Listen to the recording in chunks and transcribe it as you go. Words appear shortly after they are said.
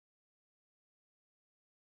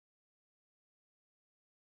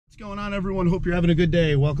going on, everyone? Hope you're having a good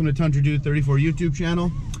day. Welcome to Tundra TRD YouTube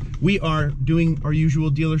channel. We are doing our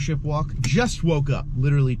usual dealership walk. Just woke up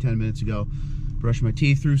literally 10 minutes ago. Brushed my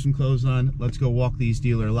teeth, threw some clothes on. Let's go walk these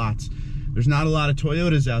dealer lots. There's not a lot of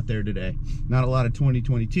Toyotas out there today. Not a lot of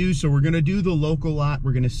 2022s, so we're gonna do the local lot.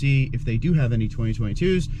 We're gonna see if they do have any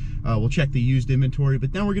 2022s. We'll check the used inventory,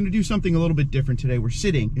 but then we're gonna do something a little bit different today. We're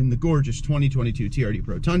sitting in the gorgeous 2022 TRD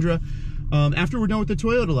Pro Tundra. After we're done with the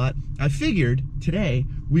Toyota lot, I figured today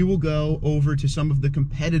we will go over to some of the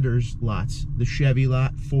competitors' lots, the Chevy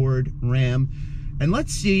lot, Ford, Ram, and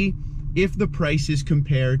let's see if the prices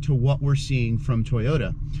compare to what we're seeing from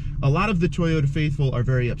Toyota. A lot of the Toyota faithful are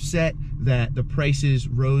very upset that the prices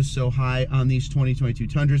rose so high on these 2022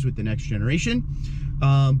 Tundras with the next generation.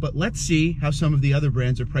 But let's see how some of the other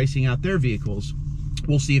brands are pricing out their vehicles.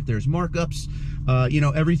 We'll see if there's markups, you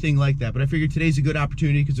know, everything like that. But I figured today's a good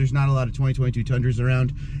opportunity because there's not a lot of 2022 Tundras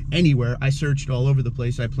around anywhere. I searched all over the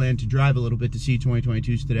place. I plan to drive a little bit to see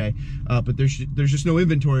 2022s today, but there's just no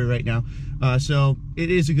inventory right now. So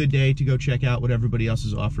it is a good day to go check out what everybody else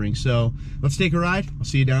is offering. So let's take a ride. I'll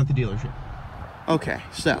see you down at the dealership. Okay,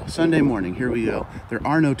 so Sunday morning, here we go. There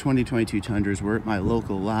are no 2022 Tundras. We're at my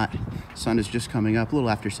local lot. Sun is just coming up, a little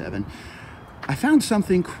after 7. I found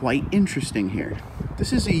something quite interesting here.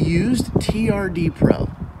 This is a used TRD Pro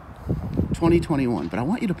 2021, but I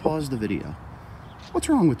want you to pause the video. What's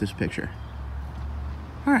wrong with this picture?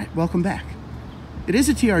 All right, welcome back. It is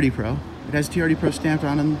a TRD Pro. It has TRD Pro stamped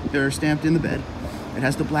on them, they're stamped in the bed. It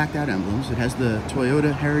has the blacked out emblems. It has the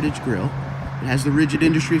Toyota Heritage grille. It has the rigid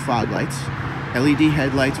industry fog lights, LED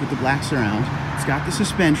headlights with the black surround. It's got the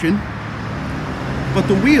suspension, but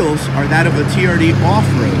the wheels are that of a TRD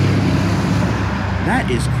off-road.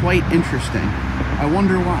 That is quite interesting. I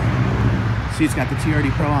wonder why. See, it's got the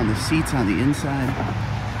TRD Pro on the seats on the inside.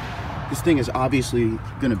 This thing is obviously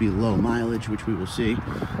going to be low mileage, which we will see.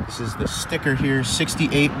 This is the sticker here,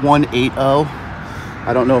 68180.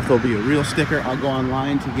 I don't know if there'll be a real sticker. I'll go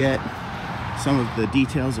online to get some of the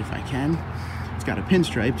details if I can. It's got a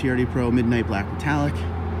pinstripe, TRD Pro Midnight Black Metallic.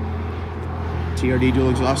 TRD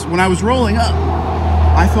dual exhaust. When I was rolling up,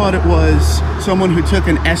 I thought it was someone who took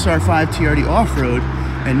an SR5 TRD off-road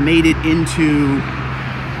and made it into,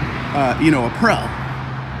 you know, a Pro.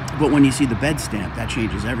 But when you see the bed stamp, that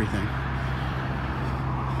changes everything.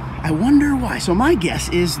 I wonder why. So my guess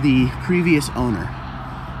is the previous owner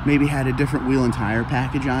maybe had a different wheel and tire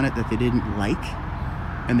package on it that they didn't like,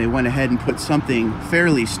 and they went ahead and put something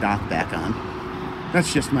fairly stock back on.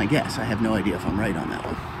 That's just my guess. I have no idea if I'm right on that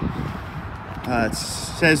one. It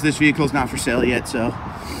says this vehicle is not for sale yet, so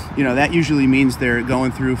you know that usually means they're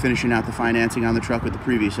going through finishing out the financing on the truck with the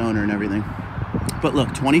previous owner and everything. But look,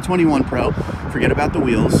 2021 Pro, forget about the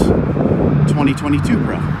wheels. 2022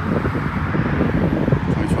 Pro,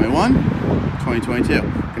 2021, 2022.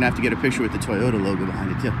 Gonna have to get a picture with the Toyota logo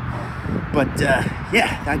behind it too. But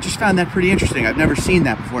yeah, I just found that pretty interesting. I've never seen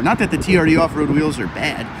that before. Not that the TRD off-road wheels are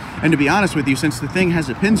bad, and to be honest with you, since the thing has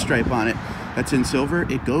a pinstripe on it that's in silver,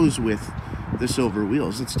 it goes with the silver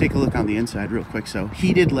wheels. Let's take a look on the inside real quick. So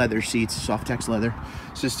heated leather seats, Softex leather.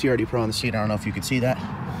 It says TRD Pro on the seat. I don't know if you could see that.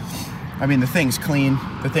 I mean, the thing's clean.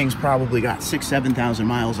 The thing's probably got 6,000–7,000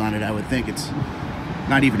 miles on it. I would think it's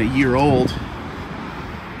not even a year old.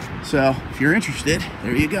 So if you're interested,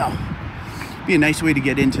 there you go. Be a nice way to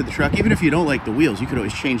get into the truck. Even if you don't like the wheels, you could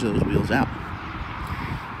always change those wheels out.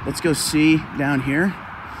 Let's go see down here.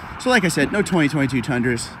 So like I said, no 2022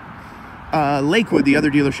 Tundras. Lakewood, the other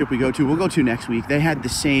dealership we go to, we'll go to next week. They had the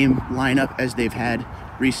same lineup as they've had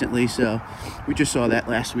recently, so we just saw that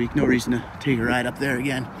last week. No reason to take a ride up there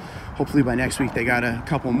again. Hopefully by next week they got a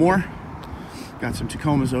couple more. Got some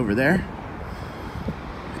Tacomas over there.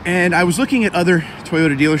 And I was looking at other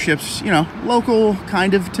Toyota dealerships, you know, local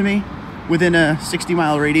kind of to me, within a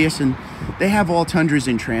 60-mile radius, and they have all Tundras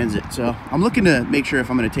in transit. So I'm looking to make sure if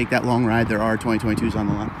I'm going to take that long ride, there are 2022s on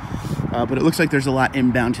the lot. But it looks like there's a lot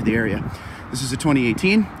inbound to the area. This is a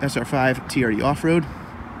 2018 SR5 TRD off-road.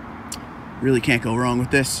 Really can't go wrong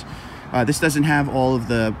with this. This doesn't have all of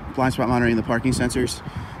the blind spot monitoring, the parking sensors,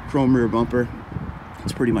 chrome rear bumper.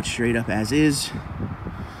 It's pretty much straight up as is.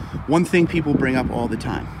 One thing people bring up all the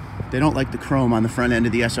time, they don't like the chrome on the front end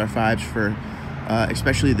of the SR5s for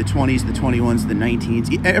especially the 20s, the 21s, the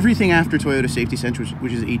 19s, everything after Toyota Safety Sense,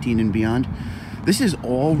 which is 18 and beyond. This is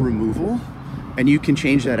all removal, and you can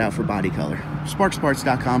change that out for body color.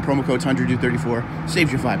 Sparksparts.com, promo code TundraDude34,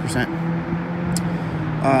 saves you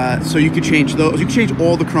 5%. So you could change those. You can change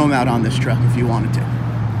all the chrome out on this truck if you wanted to.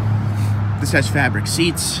 This has fabric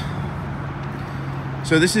seats.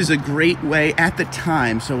 So this is a great way at the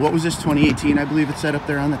time. So what was this, 2018, I believe it said up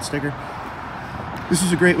there on that sticker? This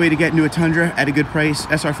is a great way to get into a Tundra at a good price.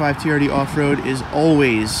 SR5 TRD off-road is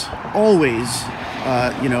always,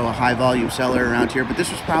 you know, a high volume seller around here, but this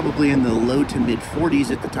was probably in the low to mid 40s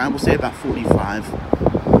at the time. We'll say about 45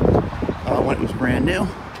 when it was brand new.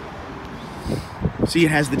 See,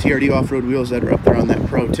 it has the TRD off-road wheels that are up there on that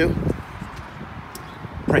Pro too.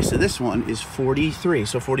 Price of this one is 43,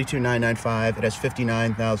 so 42,995. It has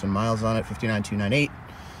 59,000 miles on it, 59,298.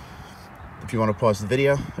 If you want to pause the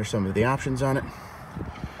video, there's some of the options on it.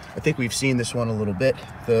 I think we've seen this one a little bit.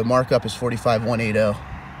 The markup is 45,180.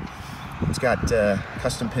 It's got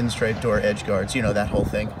custom pinstripe door edge guards, you know, that whole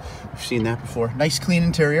thing. We've seen that before. Nice clean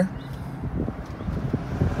interior.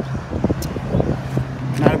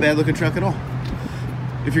 Not a bad looking truck at all.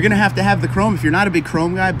 If you're gonna have the chrome, if you're not a big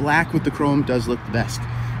chrome guy, black with the chrome does look the best.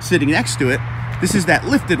 Sitting next to it, this is that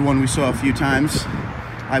lifted one we saw a few times.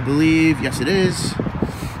 I believe, yes it is.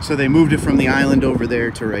 So they moved it from the island over there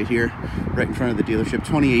to right here, right in front of the dealership.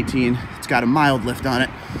 2018, it's got a mild lift on it.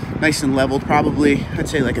 Nice and leveled, probably, I'd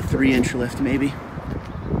say like a 3-inch lift maybe.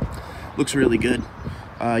 Looks really good.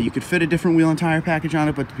 You could fit a different wheel and tire package on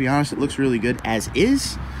it, but to be honest, it looks really good as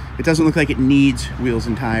is. It doesn't look like it needs wheels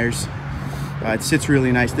and tires. It sits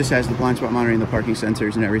really nice. This has the blind spot monitoring, the parking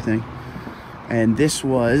sensors and everything. And this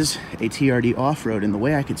was a TRD off-road, and the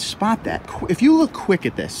way I could spot that, if you look quick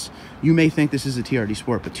at this, you may think this is a TRD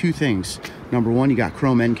Sport, but two things. Number one, you got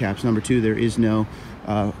chrome end caps. Number two, there is no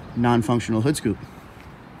non-functional hood scoop.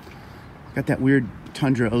 Got that weird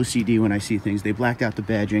Tundra OCD when I see things. They blacked out the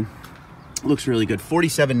badging. Looks really good.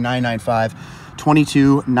 47,995,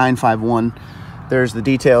 22,951. There's the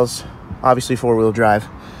details. Obviously four-wheel drive.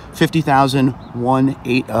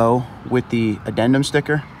 50,180 with the addendum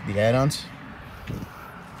sticker, the add-ons.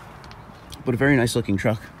 But a very nice looking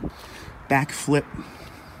truck. Back flip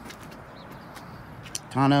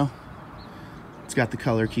tonneau. It's got the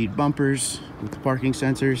color keyed bumpers with the parking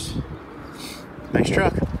sensors. Nice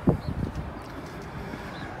truck. And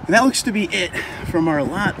that looks to be it from our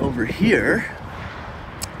lot over here.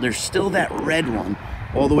 There's still that red one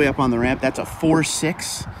all the way up on the ramp. That's a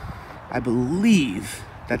 4.6. I believe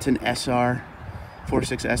that's an SR,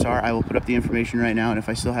 4.6 SR. I will put up the information right now, and if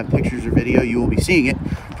I still have pictures or video, you will be seeing it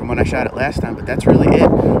from when I shot it last time. But that's really it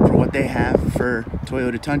for what they have for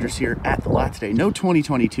Toyota Tundras here at the lot today. No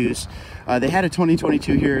 2022s. They had a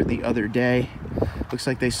 2022 here the other day. Looks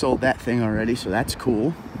like they sold that thing already, so that's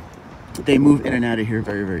cool. They move in and out of here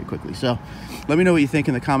very, very quickly. So let me know what you think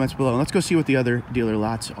in the comments below. And let's go see what the other dealer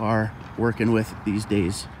lots are working with these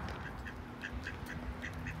days.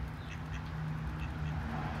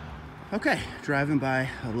 Okay, driving by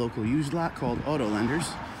a local used lot called Auto Lenders.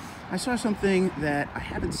 I saw something that I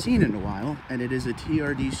haven't seen in a while, and it is a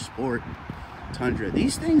TRD Sport Tundra.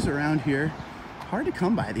 These things around here, hard to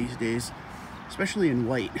come by these days, especially in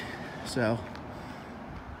white. So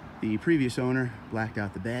the previous owner blacked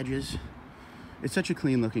out the badges. It's such a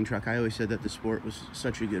clean looking truck. I always said that the Sport was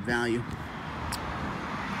such a good value.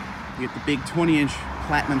 You get the big 20-inch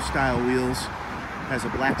platinum style wheels. Has a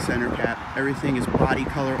black center cap. Everything is body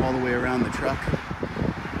color all the way around the truck.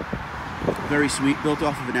 Very sweet, built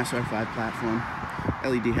off of an SR5 platform.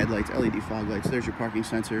 LED headlights, LED fog lights. There's your parking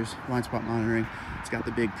sensors, blind spot monitoring. It's got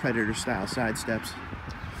the big Predator style side steps.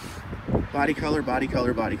 Body color, body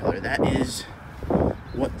color, body color. That is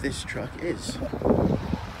what this truck is.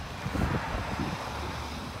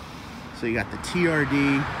 So you got the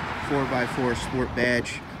TRD 4x4 Sport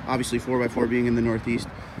badge. Obviously 4x4 being in the Northeast.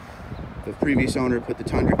 The previous owner put the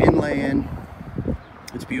Tundra inlay in.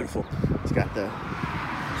 It's beautiful. It's got the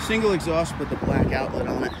single exhaust with the black outlet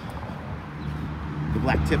on it. The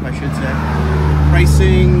black tip, I should say.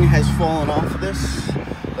 Pricing has fallen off of this,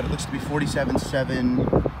 but it looks to be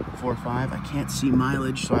 47,745. I can't see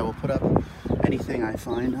mileage, so I will put up anything I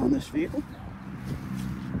find on this vehicle.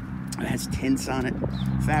 It has tints on it,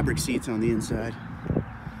 fabric seats on the inside.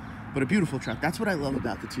 But a beautiful truck. That's what I love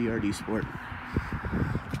about the TRD Sport.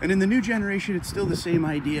 And in the new generation, it's still the same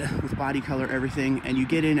idea with body color, everything, and you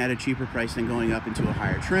get in at a cheaper price than going up into a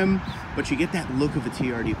higher trim, but you get that look of a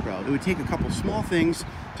TRD Pro. It would take a couple small things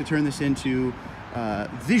to turn this into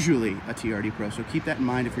visually a TRD Pro, so keep that in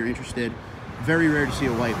mind if you're interested. Very rare to see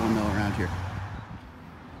a white one though around here.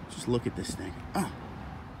 Just look at this thing. Oh,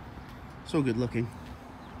 so good looking.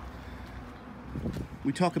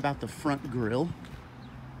 We talk about the front grille.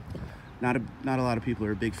 Not a lot of people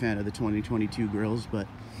are a big fan of the 2022 grills, but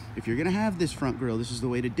if you're gonna have this front grille, this is the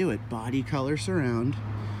way to do it. Body color surround,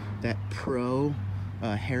 that Pro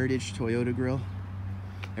Heritage Toyota grille.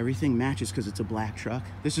 Everything matches because it's a black truck.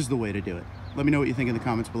 This is the way to do it. Let me know what you think in the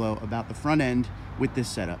comments below about the front end with this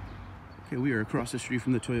setup. Okay, we are across the street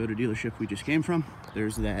from the Toyota dealership we just came from.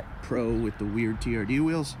 There's that Pro with the weird TRD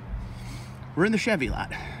wheels. We're in the Chevy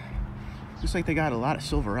lot. Looks like they got a lot of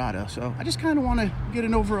Silverado, so I just kind of want to get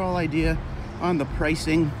an overall idea on the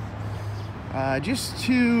pricing, just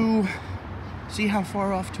to see how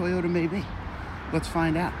far off Toyota may be. Let's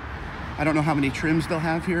find out. I don't know how many trims they'll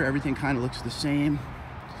have here. Everything kind of looks the same.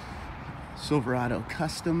 Silverado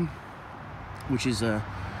Custom, which is a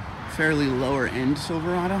fairly lower end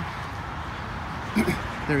Silverado.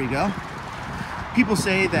 There you go. People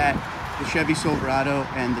say that the Chevy Silverado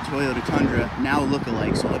and the Toyota Tundra now look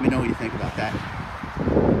alike, so let me know what you think about that.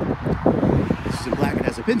 This is in black. It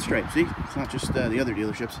has a pinstripe, see? It's not just the other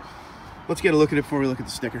dealerships. Let's get a look at it before we look at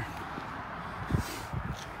the sticker.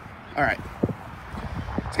 All right.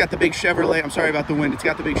 It's got the big Chevrolet. I'm sorry about the wind. It's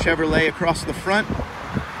got the big Chevrolet across the front,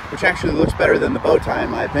 which actually looks better than the bow tie, in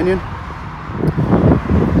my opinion.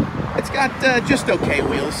 It's got just okay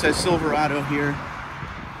wheels. It says Silverado here.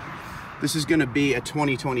 This is going to be a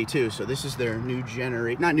 2022, so this is their new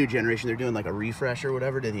generation. Not new generation. They're doing like a refresh or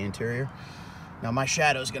whatever to the interior. Now my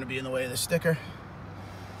shadow is going to be in the way of the sticker.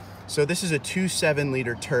 So this is a 2.7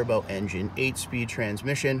 liter turbo engine, 8-speed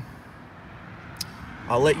transmission.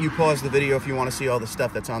 I'll let you pause the video if you want to see all the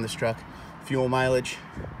stuff that's on this truck. Fuel mileage,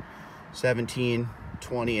 17,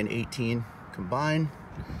 20, and 18 combined.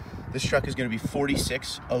 This truck is going to be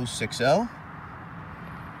 46,060. So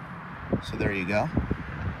there you go.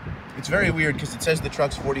 It's very weird because it says the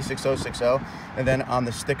truck's 46,060, and then on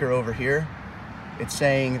the sticker over here, it's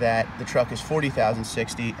saying that the truck is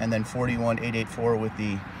 40,060 and then 41,884 with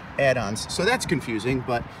the add-ons. So that's confusing,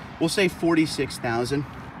 but we'll say 46,000.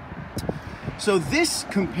 So this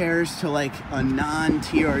compares to like a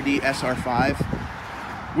non-TRD SR5,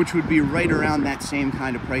 which would be right around that same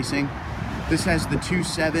kind of pricing. This has the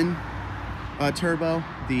 2.7 turbo,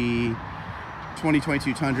 the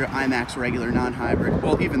 2022 Tundra IMAX regular non-hybrid.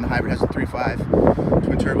 Well, even the hybrid has a 3.5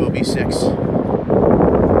 twin turbo V6.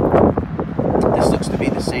 This looks to be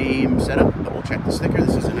the same setup, but we'll check the sticker.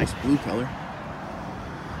 This is a nice blue color.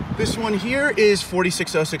 This one here is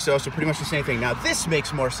 46,060, so pretty much the same thing. Now this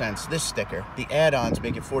makes more sense, this sticker. The add-ons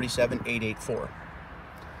make it 47,884.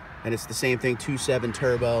 And it's the same thing, 2.7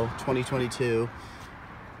 turbo, 2022.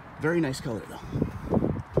 Very nice color though.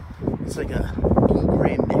 It's like a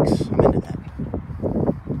blue-gray mix. I'm into that.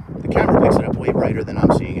 The camera picks it up way brighter than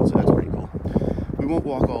I'm seeing it, so that's pretty cool. We won't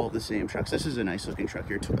walk all of the same trucks. This is a nice looking truck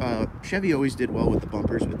here. Chevy always did well with the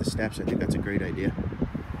bumpers, with the steps. I think that's a great idea.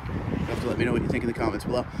 You'll have to let me know what you think in the comments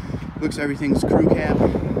below. Looks everything's crew cab.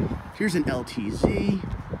 Here's an LTZ.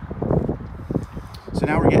 So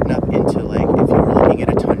now we're getting up into like if you were looking at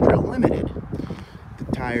a Tundra Limited. The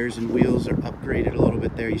tires and wheels are upgraded a little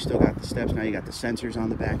bit there. You still got the steps. Now you got the sensors on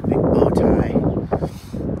the back, big bow tie,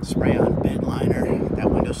 spray on bed liner. That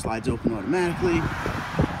window slides open automatically.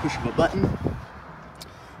 Push of a button.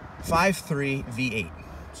 5.3 V8.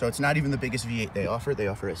 So it's not even the biggest V8 they offer. They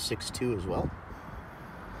offer a 6.2 as well.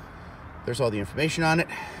 There's all the information on it.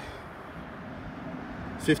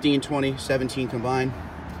 15, 20, 17 combined.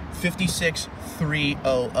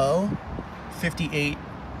 56,300,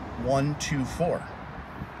 58,124.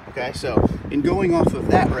 Okay, so in going off of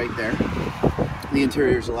that right there, the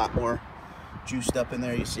interior is a lot more juiced up in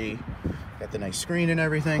there. You see, got the nice screen and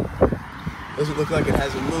everything. Doesn't look like it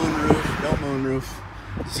has a moonroof. No moonroof.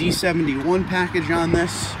 Z71 package on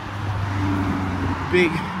this.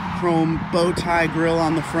 Big chrome bow tie grill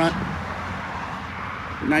on the front.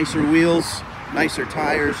 Nicer wheels, nicer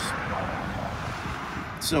tires.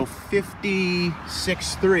 So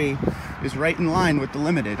 56.3 is right in line with the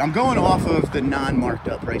Limited. I'm going off of the non-marked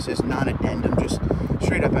up prices, non-addendum, just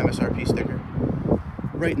straight up MSRP sticker.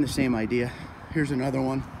 Right in the same idea. Here's another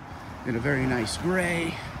one in a very nice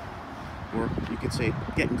gray, or you could say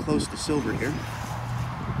getting close to silver here.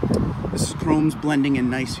 This is chrome's blending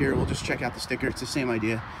in nice here. We'll just check out the sticker. It's the same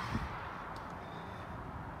idea.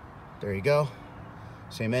 There you go.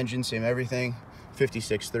 Same engine, same everything.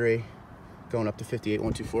 56.3, going up to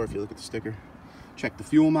 58,124 if you look at the sticker. Check the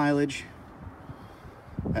fuel mileage.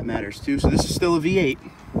 That matters too. So this is still a V8.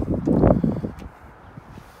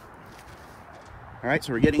 All right,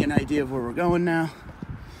 so we're getting an idea of where we're going now.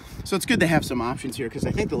 So it's good to have some options here, because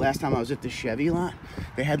I think the last time I was at the Chevy lot,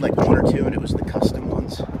 they had like one or two, and it was the custom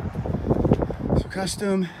ones. So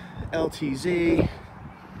custom, LTZ.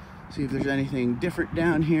 See if there's anything different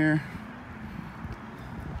down here.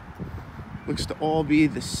 Looks to all be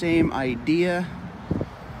the same idea.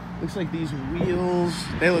 Looks like these wheels,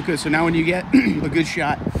 they look good. So now when you get a good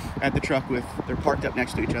shot at the truck with, they're parked up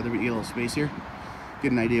next to each other, but you get a little space here,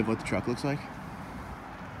 get an idea of what the truck looks like.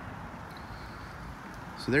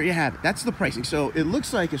 So there you have it. That's the pricing. So it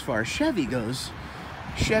looks like, as far as Chevy goes,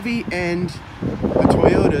 Chevy and the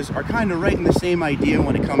Toyotas are kind of right in the same idea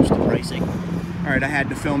when it comes to pricing. All right, I had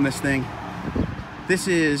to film this thing. This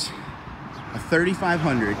is a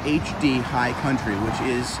 3500 HD High Country, which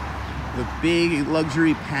is the big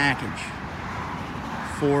luxury package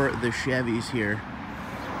for the Chevys here.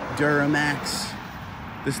 Duramax.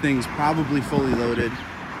 This thing's probably fully loaded.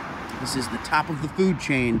 This is the top of the food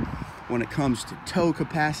chain when it comes to tow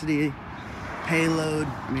capacity, payload.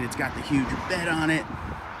 I mean, it's got the huge bed on it.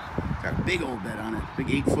 It's got a big old bed on it. Big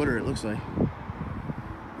 8-footer, it looks like.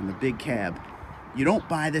 And the big cab. You don't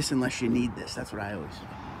buy this unless you need this. That's what I always say.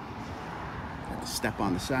 Got the step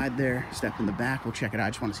on the side there, step in the back. We'll check it out. I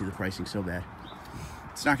just want to see the pricing so bad.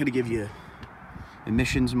 It's not going to give you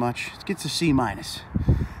emissions much. It gets a C-.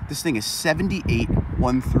 This thing is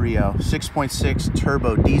 78130, 6.6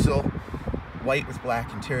 turbo diesel, white with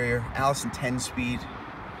black interior, Allison 10-speed,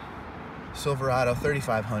 Silverado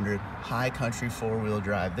 3500, High Country 4-wheel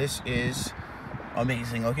drive. This is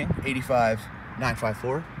amazing looking.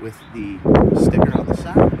 85954 with the sticker on the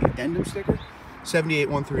side, the addendum sticker.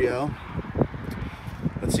 78130.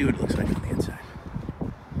 Let's see what it looks like on the inside.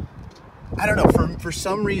 I don't know, for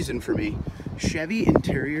some reason for me, Chevy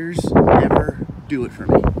interiors never do it for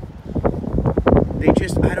me. They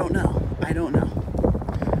just, I don't know.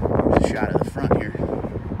 There's a shot of the front here.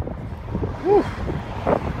 Whew.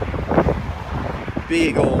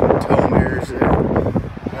 Big old tow mirrors there. I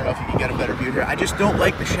don't know if you can get a better view here. I just don't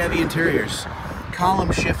like the Chevy interiors.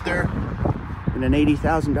 Column shifter in an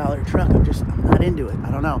 $80,000 truck. I'm not into it.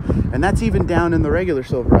 I don't know. And that's even down in the regular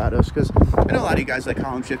Silverados, because I know a lot of you guys like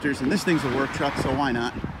column shifters, and this thing's a work truck, so why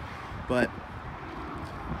not? But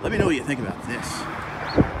let me know what you think about this.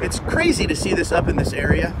 It's crazy to see this up in this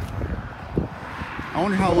area. I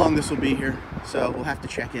wonder how long this will be here, so we'll have to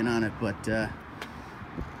check in on it. But got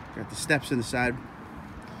the steps in the side.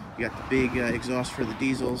 You got the big exhaust for the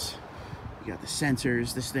diesels. You got the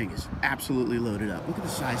sensors. This thing is absolutely loaded up. Look at the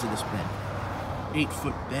size of this bed.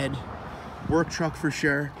 8-foot bed. Work truck for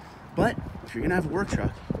sure. But if you're gonna have a work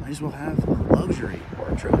truck, you might as well have a luxury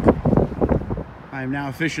work truck. I am now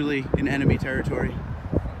officially in enemy territory.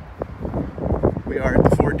 We are at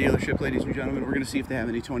the Ford dealership, ladies and gentlemen. We're going to see if they have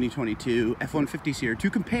any 2022 F-150s here to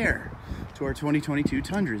compare to our 2022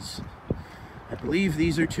 Tundras. I believe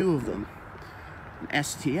these are two of them. An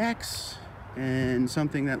STX and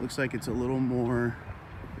something that looks like it's a little more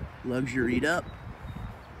luxuried up.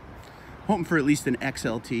 Hoping for at least an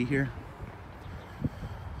XLT here.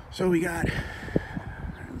 So we got,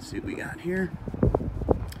 let's see what we got here.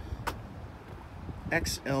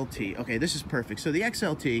 XLT. Okay, this is perfect. So the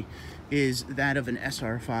XLT is that of an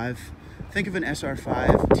SR5. Think of an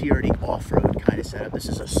SR5 TRD off-road kind of setup. This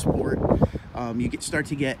is a sport. You start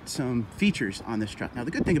to get some features on this truck. Now,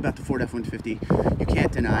 the good thing about the Ford F-150, you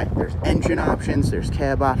can't deny, there's engine options, there's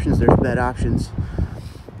cab options, there's bed options.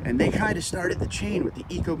 And they kind of started the chain with the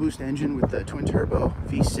EcoBoost engine with the twin turbo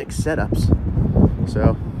V6 setups.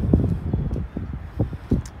 So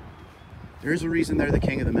there's a reason they're the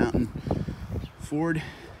king of the mountain. Ford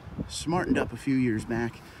smartened up a few years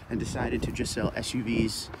back and decided to just sell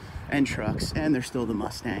SUVs and trucks, and they're still the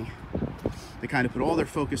Mustang. They kind of put all their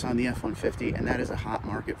focus on the F-150, and that is a hot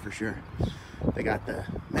market for sure. They got the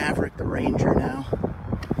Maverick, the Ranger now.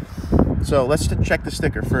 So let's check the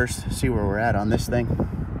sticker first, see where we're at on this thing.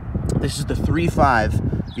 This is the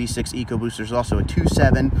 3.5 V6 EcoBoost. There's also a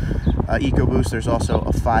 2.7 EcoBoost. There's also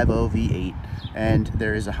a 5.0 V8, and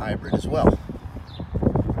there is a hybrid as well.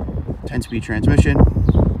 10-speed transmission,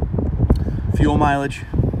 fuel mileage.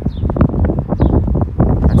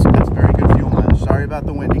 That's very good fuel mileage. Sorry about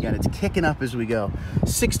the wind again. It's kicking up as we go.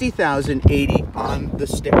 60,080 on the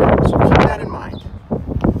sticker, so keep that in mind.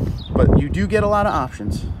 But you do get a lot of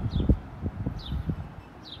options.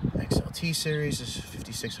 XLT series is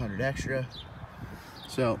 5,600 extra.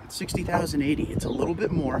 So 60,080. It's a little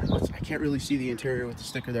bit more. I can't really see the interior with the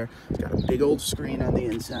sticker there. It's got a big old screen on the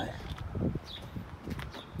inside.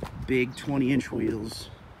 Big 20-inch wheels.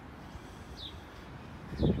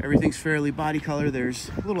 Everything's fairly body color. There's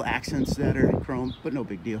little accents that are chrome, but no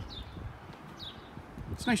big deal.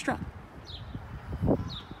 It's a nice truck.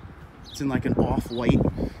 It's in like an off-white,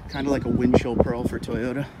 kind of like a windshield pearl for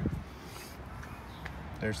Toyota.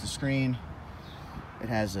 There's the screen. It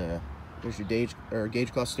has there's your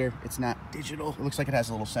gauge cluster. It's not digital. It looks like it has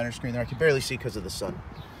a little center screen there. I can barely see because of the sun.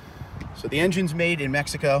 So the engine's made in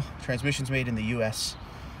Mexico, transmission's made in the US.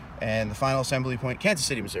 And the final assembly point, Kansas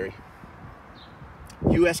City, Missouri.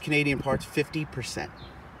 US Canadian parts, 50%.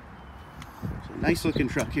 So nice looking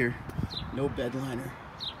truck here. No bed liner.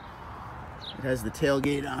 It has the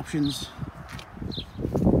tailgate options.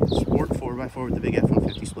 Sport 4x4 with the big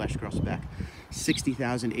F-150 splash across the back.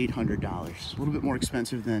 $60,800. A little bit more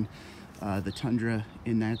expensive than the Tundra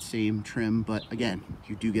in that same trim, but again,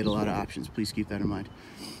 you do get a lot of options. Please keep that in mind.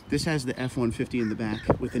 This has the F-150 in the back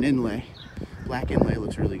with an inlay. Black inlay,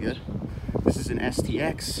 looks really good. This is an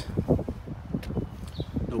STX.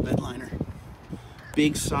 No bed liner.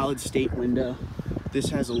 Big solid state window. This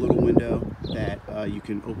has a little window that you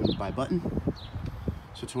can open by button.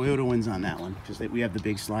 So Toyota wins on that one because we have the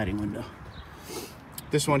big sliding window.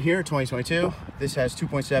 This one here, 2022, this has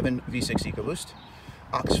 2.7 V6 EcoBoost,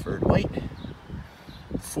 Oxford white,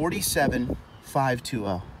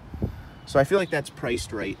 47,520. So I feel like that's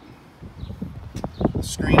priced right. The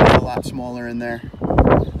screen is a lot smaller in there.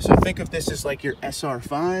 So think of this as like your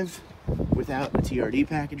SR5 without the TRD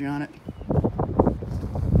package on it.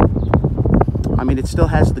 I mean, it still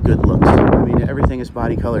has the good looks. I mean, everything is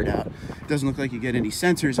body colored out. It doesn't look like you get any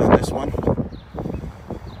sensors on this one.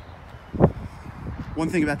 One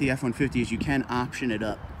thing about the F-150 is you can option it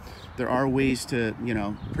up. There are ways to, you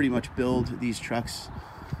know, pretty much build these trucks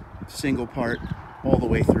single part all the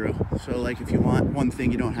way through. So like if you want one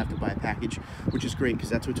thing, you don't have to buy a package, which is great because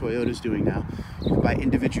that's what Toyota's doing now. You can buy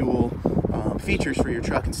individual features for your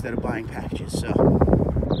truck instead of buying packages. So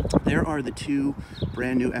there are the two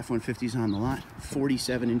brand new F-150s on the lot,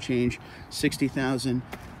 47 and change,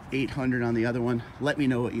 60,800 on the other one. Let me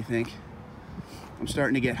know what you think. I'm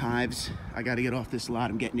starting to get hives. I got to get off this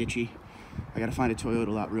lot. I'm getting itchy. I got to find a Toyota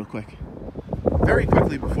lot real quick. Very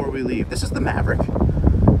quickly before we leave, this is the Maverick.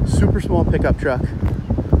 Super small pickup truck.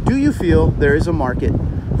 Do you feel there is a market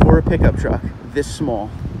for a pickup truck this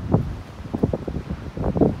small?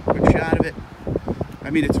 Quick shot of it. I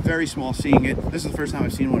mean, it's very small seeing it. This is the first time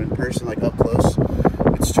I've seen one in person, like up close.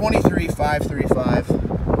 It's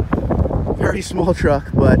 23,535. Very small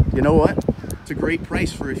truck, but you know what? It's a great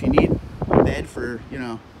price for if you need a bed for, you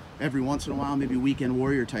know, every once in a while, maybe weekend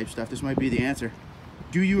warrior type stuff. This might be the answer.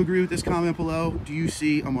 Do you agree with this comment below? Do you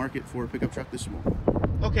see a market for a pickup truck this small?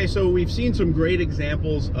 Okay, so we've seen some great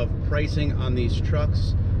examples of pricing on these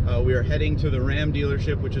trucks. We are heading to the Ram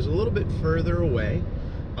dealership, which is a little bit further away.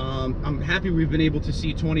 I'm happy we've been able to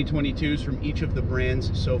see 2022s from each of the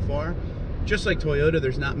brands so far. Just like Toyota,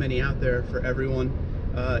 there's not many out there for everyone.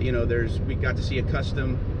 You know, we got to see a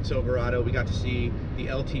custom Silverado. We got to see the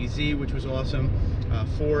LTZ, which was awesome.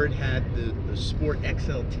 Ford had the Sport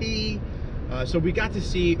XLT. So we got to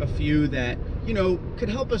see a few that, you know, could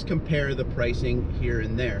help us compare the pricing here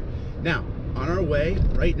and there. Now, on our way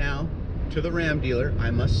right now to the Ram dealer,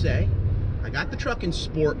 I must say, I got the truck in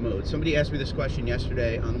sport mode. Somebody asked me this question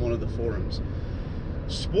yesterday on one of the forums.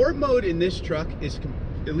 Sport mode in this truck is,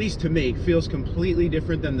 at least to me, feels completely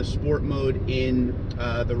different than the sport mode in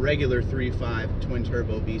the regular 3.5 twin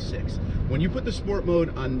turbo V6. When you put the sport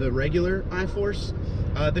mode on the regular iForce,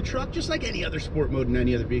 the truck, just like any other sport mode in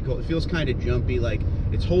any other vehicle, it feels kind of jumpy, like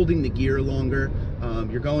it's holding the gear longer.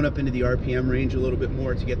 You're going up into the RPM range a little bit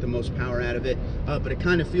more to get the most power out of it, but it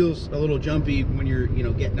kind of feels a little jumpy when you're, you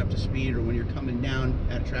know, getting up to speed or when you're coming down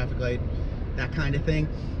at a traffic light, that kind of thing.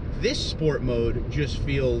 This sport mode just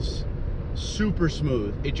feels super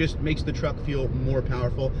smooth. It just makes the truck feel more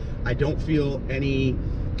powerful. I don't feel any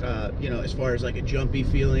you know, as far as like a jumpy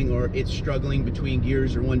feeling or it's struggling between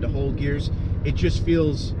gears or when to hold gears. It just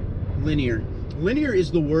feels linear. Linear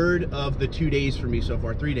is the word of the 2 days for me so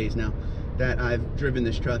far, 3 days now that I've driven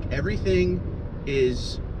this truck. Everything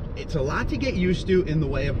is, it's a lot to get used to in the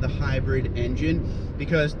way of the hybrid engine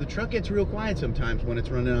because the truck gets real quiet sometimes when it's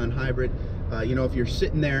running on hybrid. You know, if you're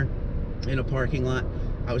sitting there in a parking lot,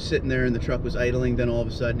 I was sitting there and the truck was idling, then all of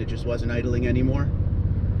a sudden it just wasn't idling anymore.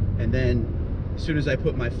 And then as soon as I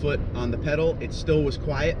put my foot on the pedal, it still was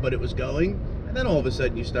quiet, but it was going. And then all of a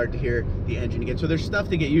sudden you start to hear the engine again. So there's stuff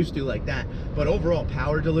to get used to like that. But overall,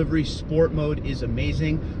 power delivery, sport mode is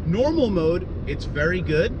amazing. Normal mode, it's very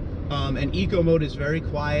good. And eco mode is very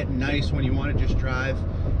quiet and nice when you want to just drive.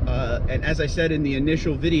 And as I said in the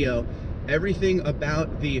initial video, everything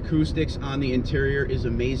about the acoustics on the interior is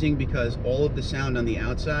amazing because all of the sound on the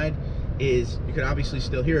outside is, you can obviously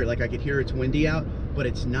still hear it. Like I could hear it's windy out, but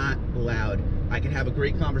it's not loud. I can have a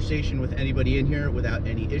great conversation with anybody in here without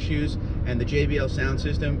any issues, and the JBL sound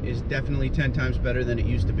system is definitely 10 times better than it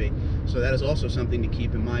used to be. So that is also something to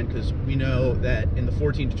keep in mind because we know that in the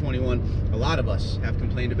 14 to 21, a lot of us have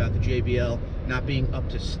complained about the JBL not being up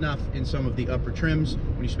to snuff in some of the upper trims.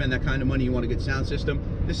 When you spend that kind of money, you want a good sound system.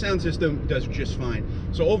 The sound system does just fine.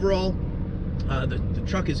 So overall, the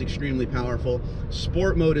truck is extremely powerful.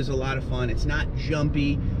 Sport mode is a lot of fun. It's not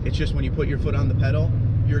jumpy. It's just when you put your foot on the pedal,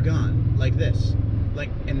 you're gone like this.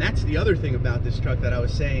 And that's the other thing about this truck that I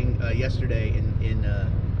was saying yesterday in a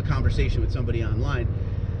conversation with somebody online.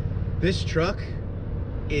 This truck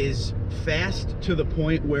is fast to the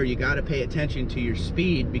point where you got to pay attention to your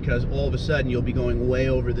speed, because all of a sudden you'll be going way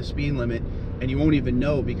over the speed limit and you won't even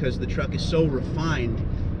know, because the truck is so refined,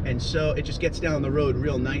 and so it just gets down the road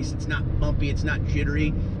real nice. It's not bumpy, it's not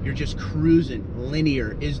jittery, you're just cruising.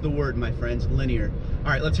 Linear is the word, my friends, linear.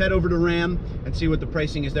 All right, let's head over to Ram and see what the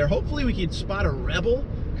pricing is there. Hopefully we can spot a Rebel,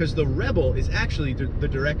 because the Rebel is actually the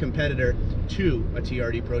direct competitor to a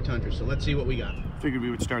TRD Pro Tundra. So let's see what we got. Figured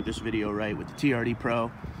we would start this video right with the TRD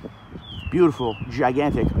Pro. Beautiful,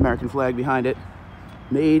 gigantic American flag behind it.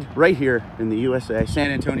 Made right here in the USA,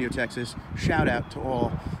 San Antonio, Texas. Shout out to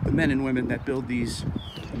all the men and women that build these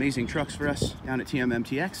amazing trucks for us down at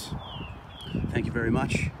TMMTX. Thank you very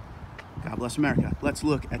much. God bless America. Let's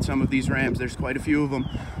look at some of these Rams. There's quite a few of them.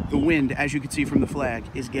 The wind, as you can see from the flag,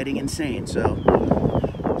 is getting insane, so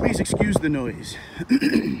please excuse the noise.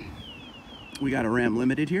 We got a Ram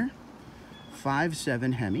Limited here,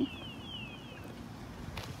 5.7 Hemi.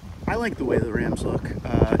 I like the way the Rams look.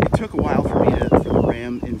 It took a while for me for the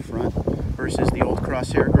Ram in front versus the old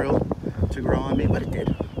crosshair grille to grow on me, but it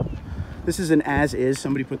did. This is an as-is.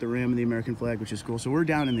 Somebody put the Ram in the American flag, which is cool. So we're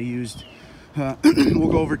down in the used. We'll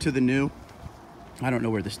go over to the new. I don't know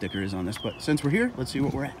where the sticker is on this, but since we're here, let's see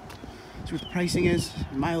what we're at. See what the pricing is,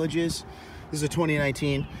 mileage is. This is a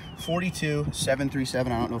 2019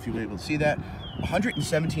 42737. I don't know if you'll be able to see that.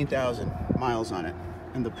 117,000 miles on it,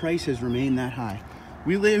 and the price has remained that high.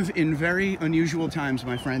 We live in very unusual times,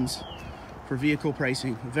 my friends, for vehicle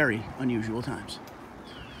pricing. Very unusual times.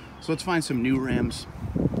 So let's find some new Rams.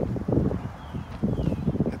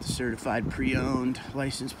 Got the certified pre-owned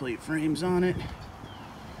license plate frames on it.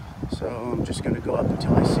 So I'm just gonna go up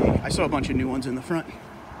until I see. I saw a bunch of new ones in the front.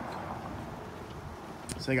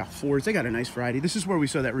 So they got Fords. They got a nice variety. This is where we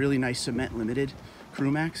saw that really nice Cement Limited Crew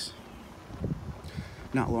Max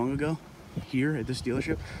not long ago. Here at this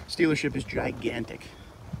dealership. This dealership is gigantic.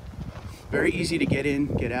 Very easy to get in,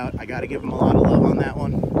 get out. I gotta give them a lot of love on that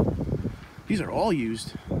one. These are all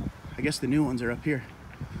used. I guess the new ones are up here.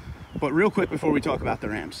 But real quick before we talk about the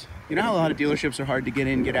Rams. You know how a lot of dealerships are hard to get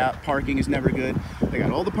in, get out. Parking is never good. They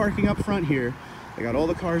got all the parking up front here. They got all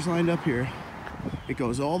the cars lined up here. It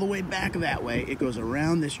goes all the way back that way. It goes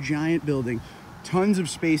around this giant building. Tons of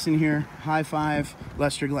space in here. High five,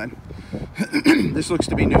 Lester Glenn. This looks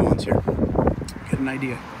to be new ones here. Get an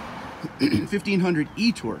idea. 1500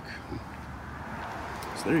 e-torque.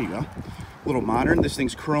 So there you go. A little modern. This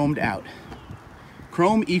thing's chromed out.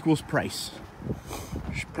 Chrome equals price.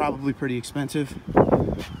 Probably pretty expensive.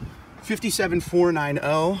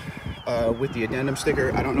 57490 with the addendum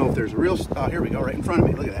sticker. I don't know if there's a real. Oh, here we go, right in front of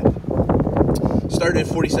me. Look at that. Started at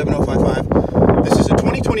 47055. This is a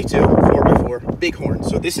 2022 4x4 Bighorn.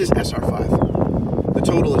 So this is SR5. The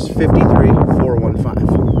total is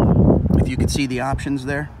 53415. If you can see the options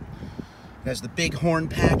there, it has the Bighorn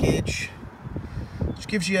package, which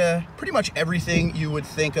gives you pretty much everything you would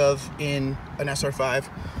think of in an SR5.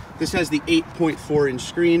 This has the 8.4 inch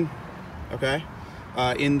screen. Okay.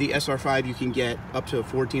 In the SR5 you can get up to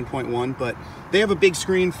 14.1, but they have a big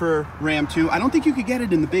screen for Ram 2. I don't think you could get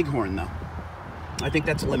it in the Bighorn though. I think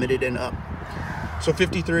that's limited and up. So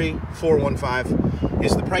 53415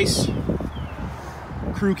 is the price.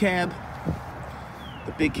 Crew cab,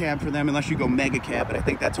 the big cab for them, unless you go mega cab, but I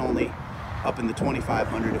think that's only up in the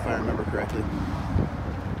 2500 if I remember correctly.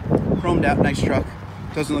 Chromed out, nice truck.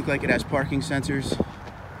 Doesn't look like it has parking sensors.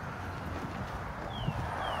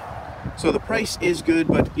 So the price is good,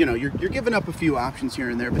 but you know, you're giving up a few options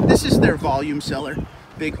here and there, but this is their volume seller,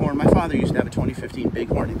 Bighorn. My father used to have a 2015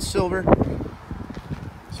 Bighorn in silver.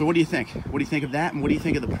 So what do you think? What do you think of that? And what do you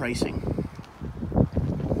think of the pricing?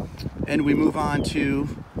 And we move on to,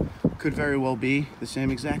 could very well be the same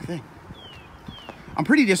exact thing. I'm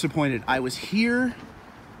pretty disappointed. I was here,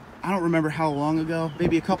 I don't remember how long ago,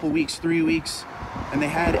 maybe a couple weeks, 3 weeks, and they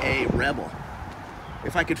had a Rebel.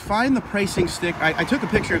 If I could find the pricing stick, I took a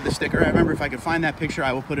picture of the sticker. I remember if I could find that picture,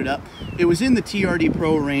 I will put it up. It was in the TRD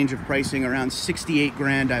Pro range of pricing, around 68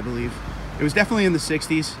 grand, I believe. It was definitely in the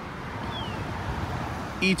 60s.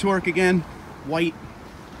 E-torque again, white,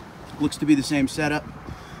 looks to be the same setup.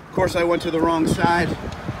 Of course, I went to the wrong side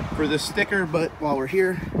for this sticker, but while we're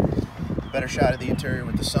here, better shot of the interior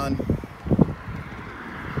with the sun.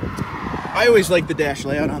 I always like the dash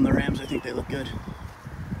layout on the Rams. I think they look good.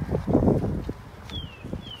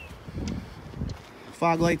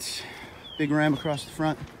 Fog lights, big Ram across the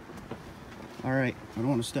front. All right, I don't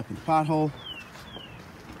want to step in the pothole.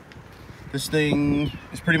 This thing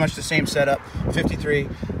is pretty much the same setup,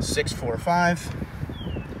 53645.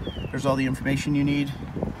 There's all the information you need.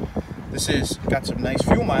 This is got some nice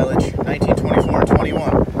fuel mileage, 19, 24, and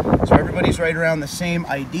 21. So everybody's right around the same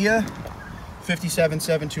idea.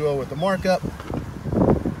 57,720 with the markup.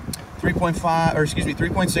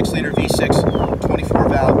 3.6 liter V6 24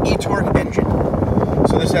 valve e-torque engine.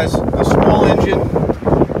 So this has a small engine,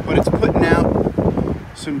 but it's putting out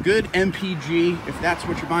some good MPG if that's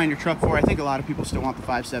what you're buying your truck for. I think a lot of people still want the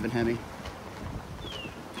 5.7 Hemi.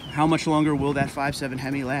 How much longer will that 5.7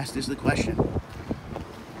 Hemi last is the question.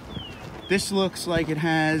 This looks like it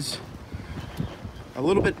has a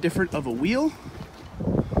little bit different of a wheel.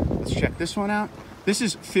 Let's check this one out. This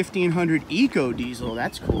is 1500 Eco Diesel.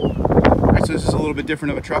 That's cool. All right, so this is a little bit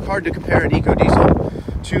different of a truck. Hard to compare an Eco Diesel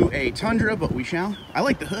to a Tundra, but we shall. I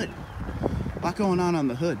like the hood. A lot going on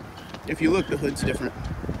the hood. If you look, the hood's different.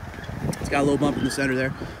 It's got a little bump in the center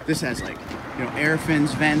there. This has, like, you know, air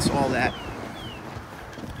fins, vents, all that.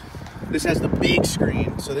 This has the big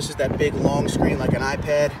screen. So this is that big long screen like an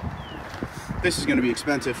iPad. This is going to be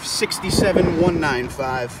expensive.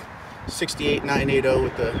 $67,195, $68,980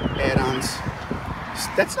 with the add-ons.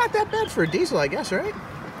 That's not that bad for a diesel, I guess, right?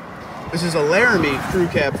 This is a Laramie crew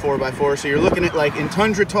cab 4x4, so you're looking at, like, in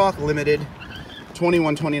Tundra talk, limited,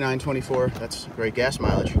 21, 29, 24. That's great gas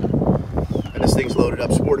mileage. And this thing's loaded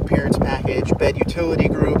up. Sport appearance package, bed utility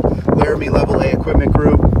group, Laramie level A equipment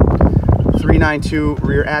group, 392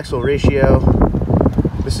 rear axle ratio.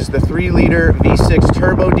 This is the 3-liter V6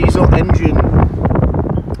 turbo diesel engine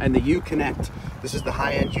and the U-Connect. This is the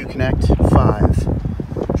high-end U-Connect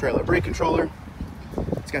 5 trailer brake controller.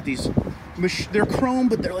 It's got these, they're chrome,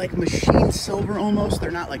 but they're like machine silver almost.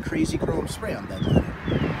 They're not like crazy chrome. Spray on that.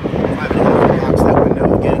 5.5 locks that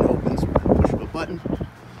window again, opens, push of a button.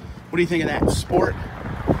 What do you think of that? Sport.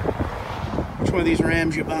 Which one of these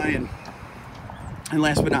Rams you buying? And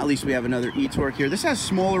last but not least, we have another e-torque here. This has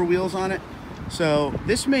smaller wheels on it. So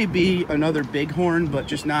this may be another Bighorn, but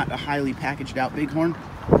just not a highly packaged out Bighorn.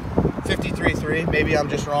 53.3, maybe I'm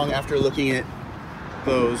just wrong after looking at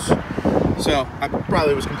those. So I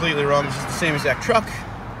probably was completely wrong. This is the same exact truck.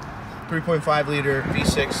 3.5 liter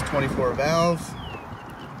V6 24 valve.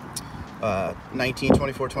 19,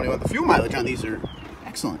 24, 21. The fuel mileage on these are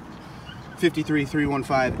excellent.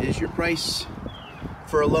 53,315 is your price.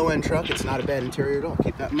 For a low-end truck, it's not a bad interior at all.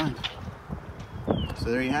 Keep that in mind. So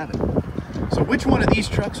there you have it. So which one of these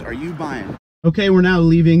trucks are you buying? Okay, we're now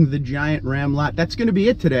leaving the giant Ram lot. That's going to be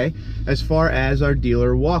it today as far as our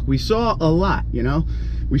dealer walk. We saw a lot, you know.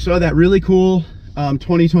 We saw that really cool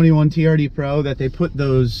 2021 TRD Pro that they put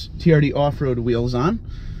those TRD off-road wheels on.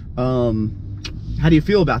 How do you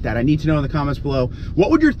feel about that? I need to know in the comments below.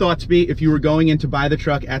 What would your thoughts be if you were going in to buy the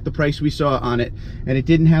truck at the price we saw on it and it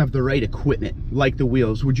didn't have the right equipment like the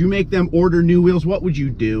wheels? Would you make them order new wheels? What would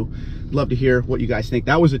you do? Love to hear what you guys think.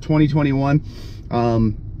 That was a 2021.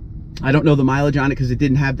 I don't know the mileage on it because it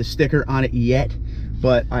didn't have the sticker on it yet,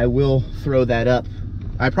 but I will throw that up.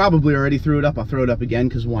 I probably already threw it up. I'll throw it up again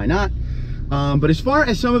because why not? But as far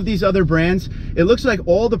as some of these other brands, it looks like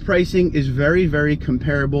all the pricing is very, very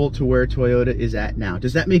comparable to where Toyota is at now.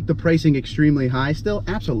 Does that make the pricing extremely high still?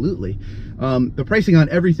 Absolutely. The pricing on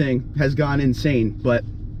everything has gone insane, but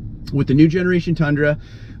with the new generation Tundra,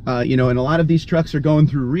 you know, and a lot of these trucks are going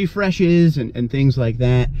through refreshes and things like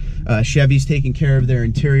that. Chevy's taking care of their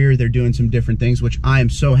interior. They're doing some different things, which I am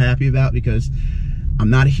so happy about because I'm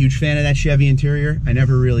not a huge fan of that Chevy interior. I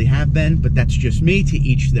never really have been, but that's just me. To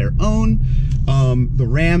each their own. The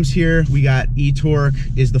Rams here, we got e-torque.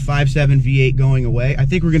 Is the 5.7 V8 going away? I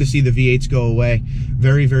think we're going to see the V8s go away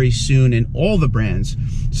very, very soon in all the brands.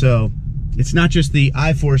 So it's not just the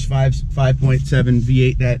iForce 5.7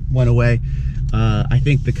 V8 that went away. I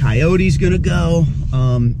think the Coyote's gonna go.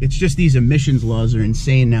 It's just these emissions laws are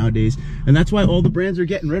insane nowadays, and that's why all the brands are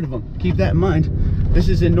getting rid of them. Keep that in mind. This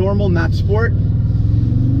is in normal, not sport.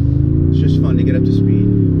 It's just fun to get up to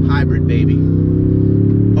speed. Hybrid, baby.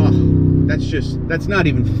 Oh, that's not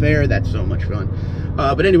even fair. That's so much fun.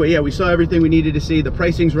 But anyway, yeah, we saw everything we needed to see. The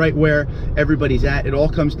pricing's right where everybody's at. It all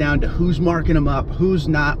comes down to who's marking them up, who's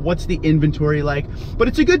not, what's the inventory like. But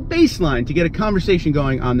it's a good baseline to get a conversation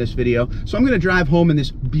going on this video. So I'm going to drive home in this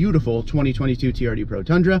beautiful 2022 TRD Pro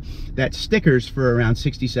Tundra that stickers for around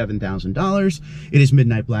 $67,000. It is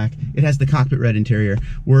midnight black. It has the cockpit red interior.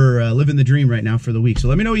 We're living the dream right now for the week. So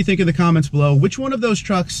let me know what you think in the comments below. Which one of those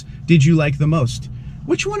trucks did you like the most?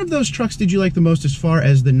 Which one of those trucks did you like the most as far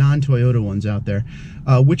as the non-Toyota ones out there?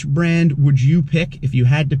 Which brand would you pick if you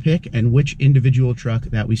had to pick, and which individual truck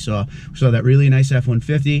that we saw? We saw that really nice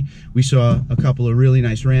F-150. We saw a couple of really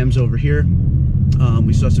nice Rams over here.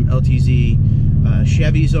 We saw some LTZ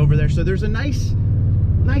Chevys over there. So there's a nice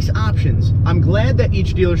nice options. I'm glad that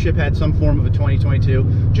each dealership had some form of a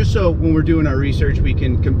 2022, just so when we're doing our research, we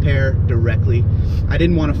can compare directly. I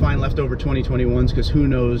didn't want to find leftover 2021s because who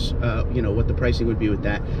knows, you know, what the pricing would be with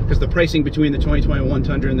that. Because the pricing between the 2021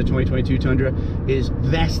 Tundra and the 2022 Tundra is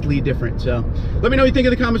vastly different. So let me know what you think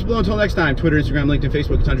in the comments below. Until next time, Twitter, Instagram, LinkedIn,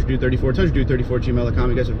 Facebook, TundraDude34, TundraDude34, gmail.com.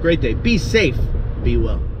 You guys have a great day. Be safe. Be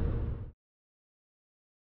well.